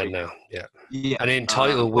miles ahead now. Yeah. Yeah. And in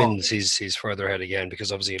title wins, he's further ahead again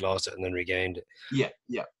because obviously he lost it and then regained it. Yeah.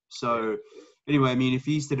 So anyway, I mean, if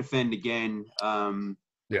he's to defend again,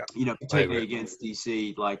 particularly against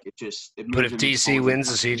DC, like it moves. But if DC wins,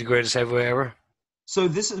 is he the greatest heavyweight ever? So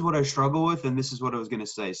this is what I struggle with, and this is what I was going to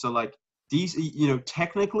say. So like DC,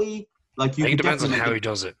 technically, like I think it depends on how he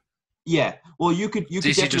does it. Yeah, well, you could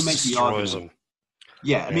DC definitely make the argument.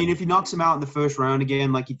 Yeah, I mean, if he knocks him out in the first round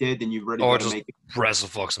again, like he did, then you've really got to make it. Wrestle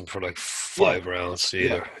fucks him for like 5 rounds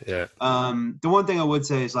either. Yeah. The one thing I would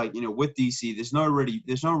say is like, with DC, there's no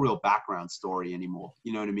real background story anymore.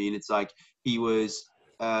 You know what I mean? It's like he was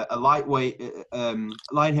a light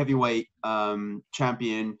heavyweight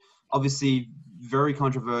champion. Obviously, very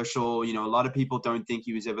controversial. A lot of people don't think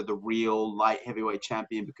he was ever the real light heavyweight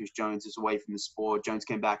champion because Jones is away from the sport. Jones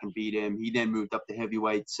came back and beat him. He then moved up to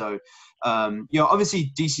heavyweight. So,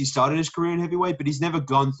 obviously DC started his career in heavyweight, but he's never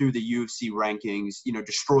gone through the UFC rankings,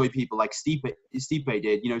 destroy people like Stipe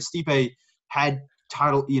did. Stipe had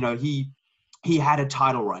title, he had a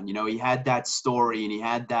title run, he had that story and he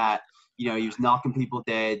had that, he was knocking people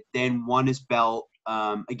dead, then won his belt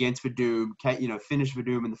against Verdum, finished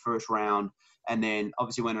Verdum in the first round. And then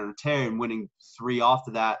obviously went on a tear and winning 3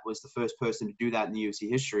 after that was the first person to do that in the UFC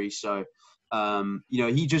history. So,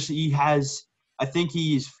 he has, I think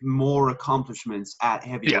he's more accomplishments at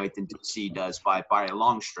heavyweight than DC does by a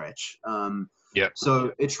long stretch.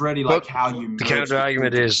 So it's really like how you. The counter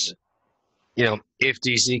argument is, if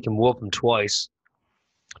DC can whoop him twice,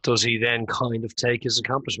 does he then kind of take his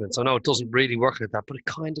accomplishments? I know it doesn't really work like that, but it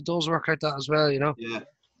kind of does work like that as well, Yeah.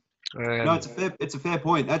 No, it's a fair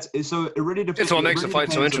point. So it really depends. It's what makes the fight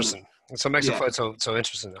so interesting. It's what makes the fight so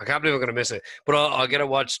interesting. I can't believe I'm going to miss it, but I'll get to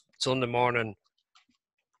watch Sunday morning,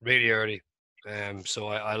 really early. So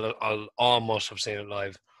I'll almost have seen it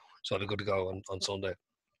live, so I'll be good to go on Sunday.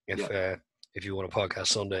 If you want to podcast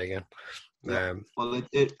Sunday again. Again,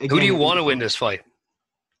 who do you want to win this fight?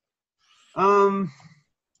 I'm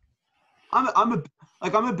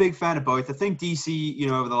a big fan of both. I think DC,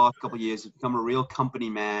 over the last couple of years, has become a real company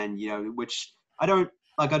man, which I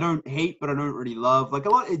don't hate, but I don't really love. Like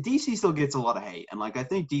DC still gets a lot of hate, and like I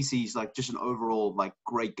think DC's like just an overall like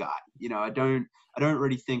great guy. I don't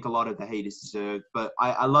really think a lot of the hate is deserved, but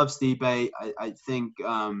I love Stipe. I think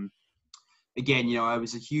again, I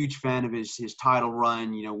was a huge fan of his title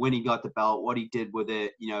run. When he got the belt, what he did with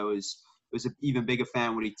it, was an even bigger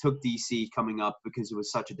fan when he took DC coming up because it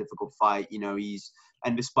was such a difficult fight.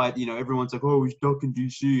 And despite, everyone's like, oh, he's ducking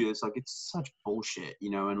DC. It's like, it's such bullshit,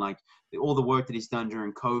 and like all the work that he's done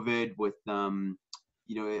during COVID with,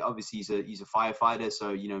 obviously he's a firefighter.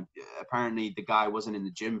 So, apparently the guy wasn't in the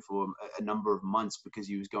gym for a number of months because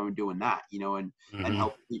he was doing that, and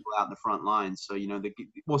helping people out in the front lines. So,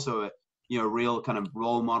 also a real kind of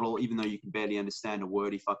role model, even though you can barely understand a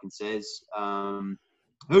word he fucking says. And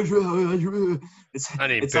he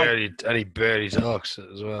barely talks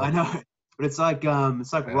as well. I know. But it's like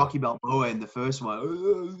Rocky Balboa in the first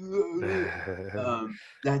one.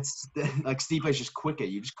 That's like Stipe's just quicker.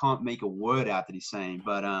 You just can't make a word out that he's saying.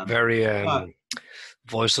 But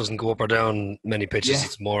voice doesn't go up or down many pitches. Yeah.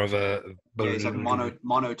 It's more of a it's like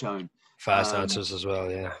monotone. Fast answers as well.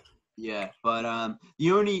 Yeah. Yeah, but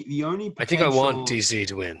the only potential... I think I want DC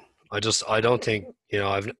to win. I don't think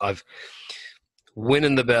I've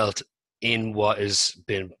winning the belt in what has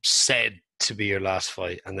been said to be your last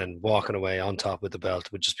fight and then walking away on top with the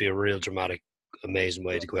belt would just be a real dramatic, amazing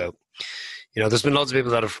way to go out. There's been lots of people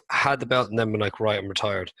that have had the belt and then been like, right, I'm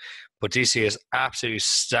retired. But DC has absolutely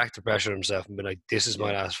stacked the pressure on himself and been like, this is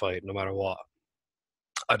my last fight, no matter what.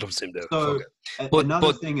 I don't seem to. So,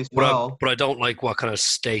 another thing as well. But I don't like what kind of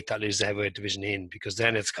state that leaves the heavyweight division in, because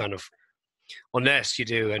then it's kind of, unless you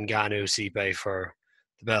do Ngannou, Stipe for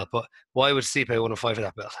the belt. But why would Stipe want to fight for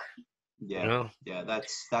that belt? Yeah, yeah,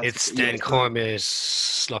 that's it's then Cormier's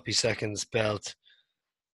sloppy seconds belt.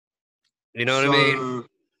 You know what I mean?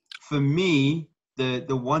 For me,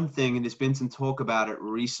 the one thing, and there's been some talk about it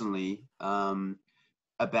recently,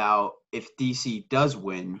 about if DC does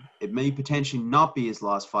win, it may potentially not be his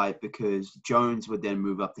last fight because Jones would then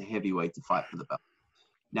move up to heavyweight to fight for the belt.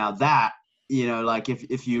 Now that, like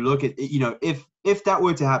if you look at, if that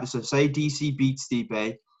were to happen, so say DC beats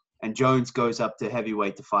Stipe and Jones goes up to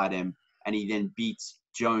heavyweight to fight him, and he then beats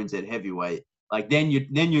Jones at heavyweight, like then you're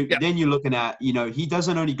looking at, he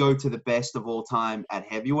doesn't only go to the best of all time at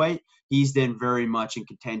heavyweight, he's then very much in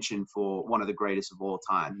contention for one of the greatest of all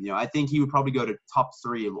time. I think he would probably go to top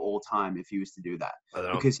 3 of all time if he was to do that.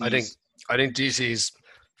 Because I think DC's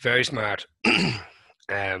very smart,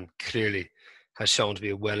 clearly has shown to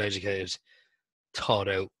be a well-educated, thought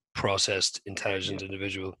out, processed, intelligent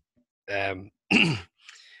individual. And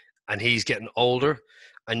he's getting older.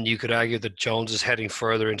 And you could argue that Jones is heading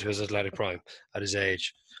further into his athletic prime at his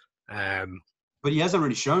age. But he hasn't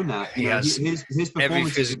really shown that. His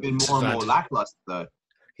performance has been more and more lackluster, though.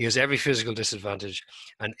 He has every physical disadvantage,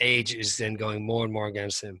 and age is then going more and more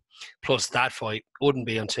against him. Plus, that fight wouldn't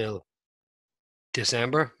be until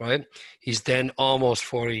December, right? He's then almost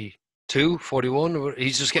 42, 41.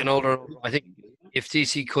 He's just getting older. I think if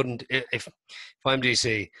DC couldn't, if I'm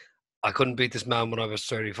DC, I couldn't beat this man when I was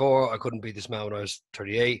 34. I couldn't beat this man when I was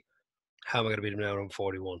 38. How am I going to beat him now when I'm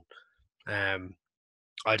 41? I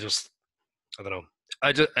don't know.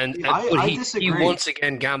 I disagree. He once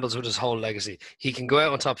again gambles with his whole legacy. He can go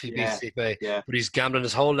out on top if he beats Stipe, but he's gambling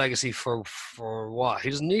his whole legacy for what? He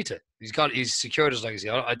doesn't need to. He's secured his legacy.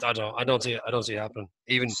 I don't see it happening.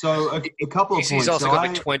 Even so, a couple of points. He's also got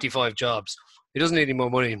like 25 jobs. He doesn't need any more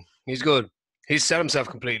money. He's good. He's set himself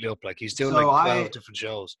completely up. Like he's doing 12 different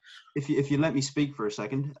shows. If you let me speak for a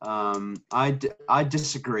second, I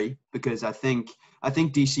disagree, because I think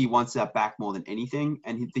DC wants that back more than anything,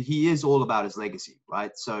 and he is all about his legacy,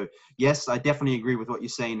 right? So yes, I definitely agree with what you're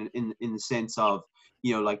saying in the sense of,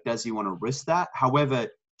 like, does he want to risk that? However,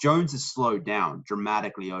 Jones has slowed down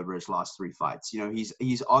dramatically over his last 3 fights. He's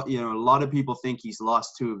a lot of people think he's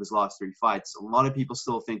lost 2 of his last 3 fights. A lot of people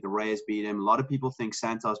still think the Reyes beat him. A lot of people think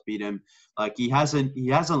Santos beat him. Like he hasn't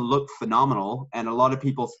looked phenomenal, and a lot of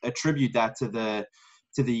people attribute that to the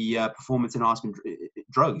performance enhancement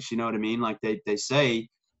drugs. You know what I mean? Like they say,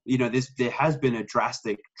 there has been a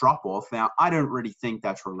drastic drop off. Now I don't really think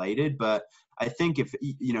that's related, but I think if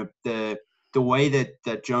the way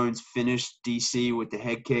that Jones finished DC with the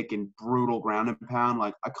head kick and brutal ground and pound,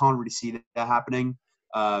 like I can't really see that happening.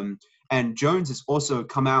 And Jones has also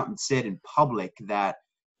come out and said in public that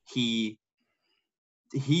he's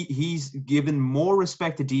given more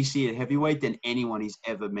respect to DC at heavyweight than anyone he's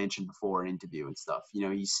ever mentioned before in an interview and stuff.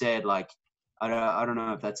 He said like, I don't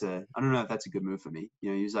know if that's a good move for me.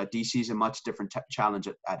 He was like, DC's a much different challenge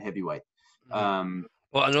at heavyweight.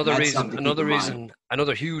 Well,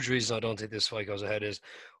 another huge reason I don't think this fight goes ahead is,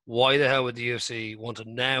 why the hell would the UFC want to,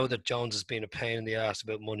 now that Jones has been a pain in the ass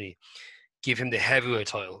about money, give him the heavyweight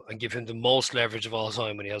title and give him the most leverage of all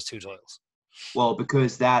time when he has 2 titles? Well,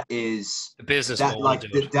 because that is the business.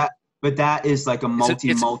 That is like a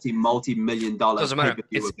multi-million dollar. Doesn't matter.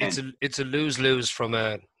 It's a lose-lose from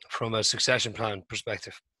a succession plan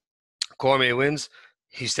perspective. Cormier wins,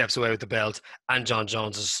 he steps away with the belt, and John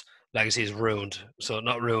Jones's legacy is ruined. So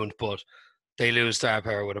not ruined, but they lose star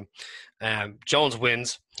power with him. Jones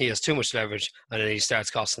wins. He has too much leverage, and then he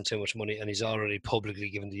starts costing too much money, and he's already publicly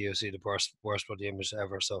given the UFC the worst bloody image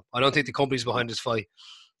ever. So I don't think the company's behind this fight.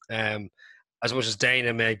 As much as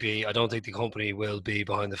Dana may be, I don't think the company will be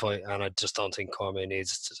behind the fight, and I just don't think Cormier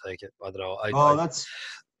needs to take it. I don't know. I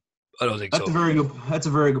don't think so. That's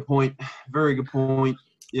a very good point. Very good point.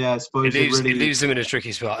 Yeah, I suppose it leaves them in a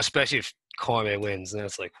tricky spot, especially if Cormier wins, and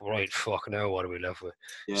it's like, right, fuck, now what are we left with?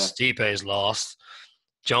 Yeah. Stipe's lost,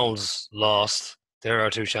 Jones lost. There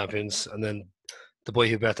are two champions, and then the boy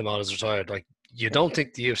who bet them all is retired. Like, you don't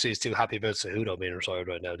think the UFC is too happy about Cejudo being retired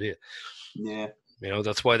right now, do you? Yeah. You know,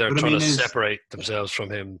 that's why they're trying to separate themselves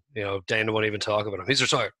from him. You know, Dana won't even talk about him. He's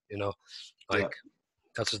retired, you know. Like,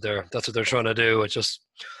 that's what they're trying to do. It's just,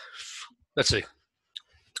 let's see.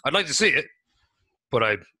 I'd like to see it, but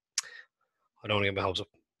I don't want to get my hopes up.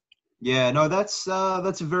 Yeah, no, that's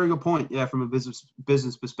a very good point. Yeah, from a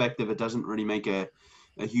business perspective, it doesn't really make a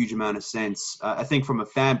huge amount of sense. I think from a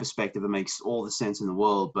fan perspective, it makes all the sense in the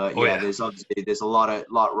world. But there's a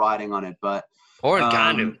lot riding on it. But or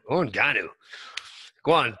Ngannou.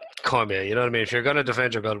 Go on, Cormier. You know what I mean? If you're going to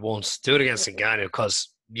defend your belt once, do it against Ngannou, because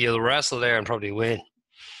you'll wrestle there and probably win.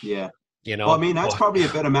 Yeah. You know, well, I mean, that's probably a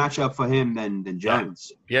better matchup for him than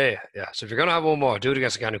Jones. Yeah. So if you're going to have one more, do it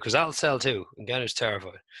against Ngannou, because that'll sell too. Ngannou's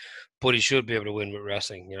terrified, but he should be able to win with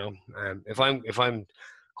wrestling. You know, if I'm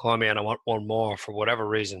Cormier and I want one more for whatever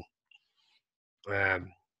reason, that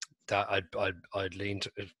I'd lean.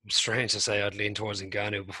 Strange to say, I'd lean towards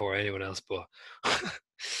Ngannou before anyone else, but.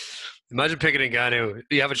 Imagine picking Ngannou.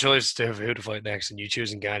 You have a choice to who to fight next, and you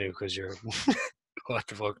choose Ngannou because you're what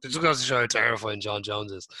the fuck? It just goes to show how terrifying John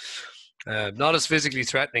Jones is. Not as physically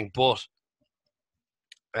threatening, but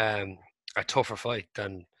a tougher fight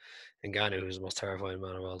than Ngannou, who's the most terrifying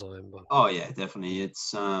man of all time. But oh yeah, definitely.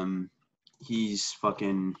 It's he's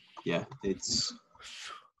fucking It's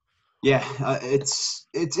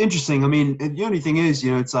it's interesting. I mean, the only thing is,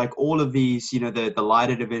 you know, it's like all of these, you know, the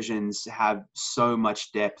lighter divisions have so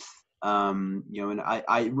much depth. You know, and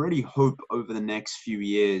I really hope over the next few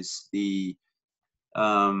years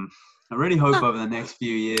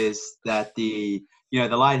that the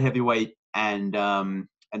light heavyweight and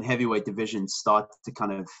heavyweight divisions start to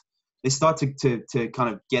kind of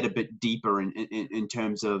get a bit deeper in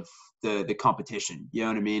terms of the competition. You know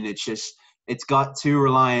what I mean? It's got too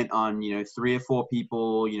reliant on, you know, 3 or 4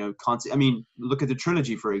 people, you know, I mean, look at the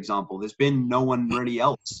trilogy, for example. There's been no one really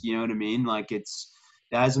else, you know what I mean? Like,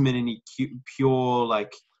 there hasn't been any pure,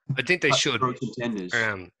 like, I think they should. Contenders.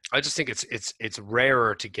 I just think it's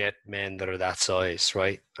rarer to get men that are that size,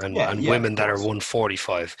 right? And women that are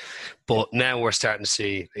 145. But now we're starting to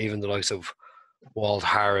see even the likes of Walt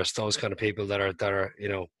Harris, those kind of people that are, you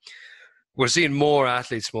know, we're seeing more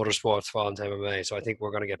athletes from other sports fall into MMA. So I think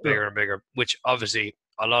we're going to get bigger and bigger, which obviously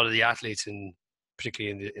a lot of the athletes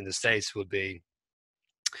particularly in the States, would be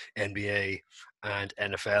NBA and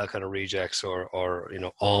NFL kind of rejects, or you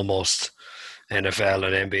know, almost NFL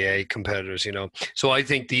and NBA competitors, you know. So I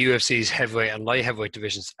think the UFC's heavyweight and light heavyweight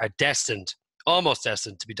divisions are almost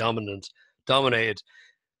destined to be dominated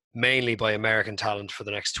mainly by American talent for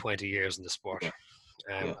the next 20 years in the sport.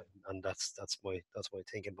 And that's my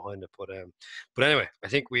thinking behind it. But anyway, I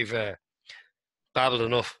think we've babbled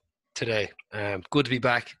enough today. Good to be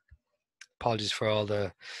back. Apologies for all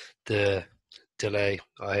the delay.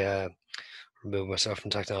 I removed myself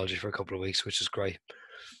from technology for a couple of weeks, which is great.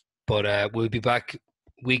 But we'll be back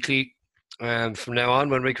weekly from now on.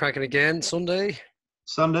 When we're cracking again Sunday,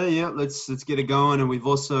 yeah. Let's get it going. And we've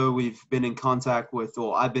been in contact with,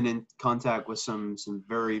 or I've been in contact with some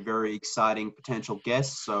very, very exciting potential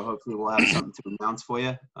guests. So hopefully we'll have something to announce for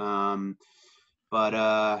you.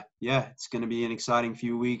 It's going to be an exciting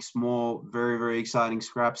few weeks. More very, very exciting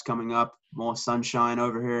scraps coming up. More sunshine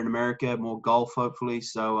over here in America. More golf, hopefully.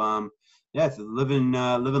 So living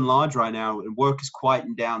large right now. Work is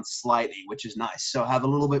quieting down slightly, which is nice. So I have a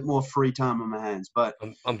little bit more free time on my hands. But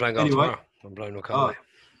I'm playing golf tomorrow. I'm playing with Conway.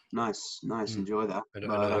 Nice. Enjoy that. I know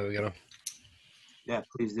how we get on. Yeah,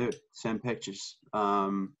 please do. Send pictures.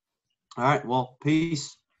 All right. Well,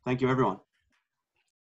 peace. Thank you, everyone.